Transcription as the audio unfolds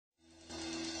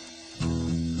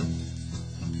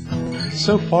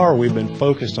So far, we've been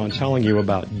focused on telling you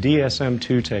about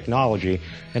DSM-2 technology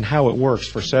and how it works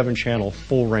for 7-channel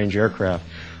full-range aircraft.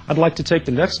 I'd like to take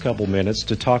the next couple minutes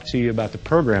to talk to you about the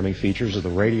programming features of the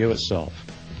radio itself.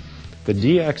 The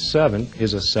DX7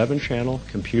 is a 7-channel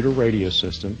computer radio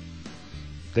system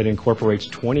that incorporates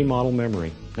 20 model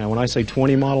memory. Now, when I say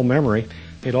 20 model memory,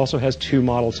 it also has 2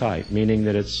 model type, meaning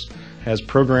that it has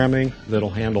programming that'll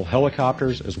handle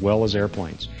helicopters as well as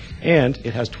airplanes. And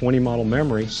it has 20 model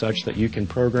memory such that you can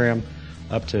program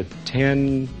up to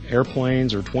 10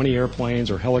 airplanes or 20 airplanes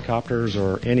or helicopters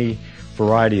or any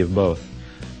variety of both.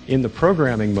 In the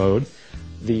programming mode,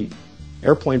 the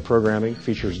airplane programming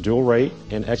features dual rate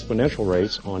and exponential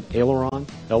rates on aileron,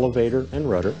 elevator, and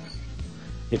rudder.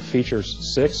 It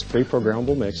features 6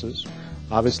 pre-programmable mixes,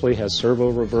 obviously has servo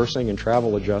reversing and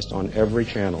travel adjust on every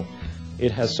channel.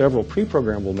 It has several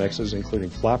pre-programmable mixes including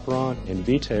flaperon and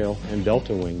V-tail and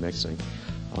delta wing mixing.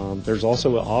 There's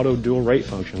also an auto dual rate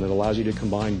function that allows you to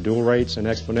combine dual rates and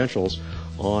exponentials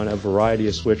on a variety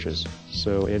of switches.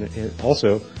 So it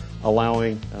also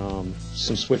allowing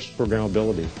some switch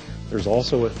programmability. There's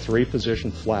also a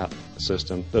 3-position flap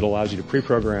system that allows you to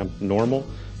pre-program normal,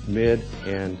 mid,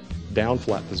 and down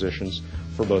flap positions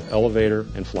for both elevator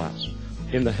and flaps.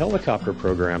 In the helicopter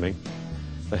programming,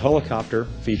 the helicopter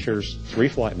features 3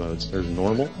 flight modes. There's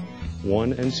normal,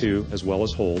 1 and 2, as well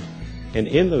as hold. And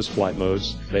in those flight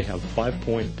modes, they have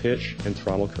 5-point pitch and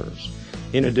throttle curves.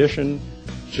 In addition,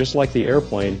 just like the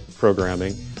airplane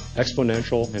programming,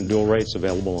 exponential and dual rates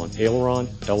available on aileron,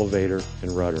 elevator,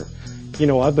 and rudder. You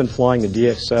know, I've been flying the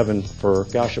DX7 for,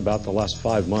 about the last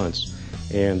 5 months,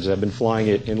 and I've been flying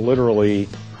it in literally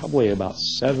probably about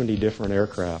 70 different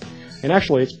aircraft. And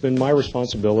actually, it's been my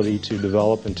responsibility to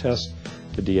develop and test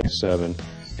the DX7.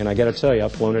 And I got to tell you,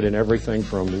 I've flown it in everything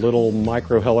from little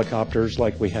micro helicopters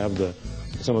like we have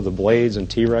some of the Blades and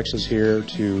T-Rexes here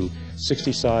to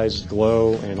 60-size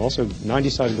glow and also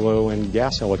 90-size glow and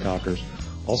gas helicopters.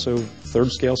 Also 3rd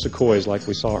scale Sequoias like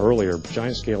we saw earlier,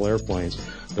 giant scale airplanes.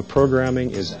 The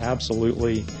programming is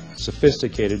absolutely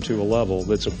sophisticated to a level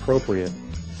that's appropriate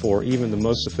for even the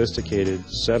most sophisticated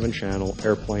 7-channel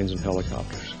airplanes and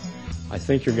helicopters. I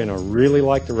think you're going to really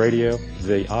like the radio.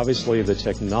 Obviously the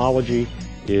technology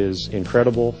is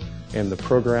incredible and the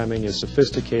programming is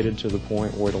sophisticated to the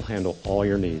point where it'll handle all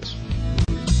your needs.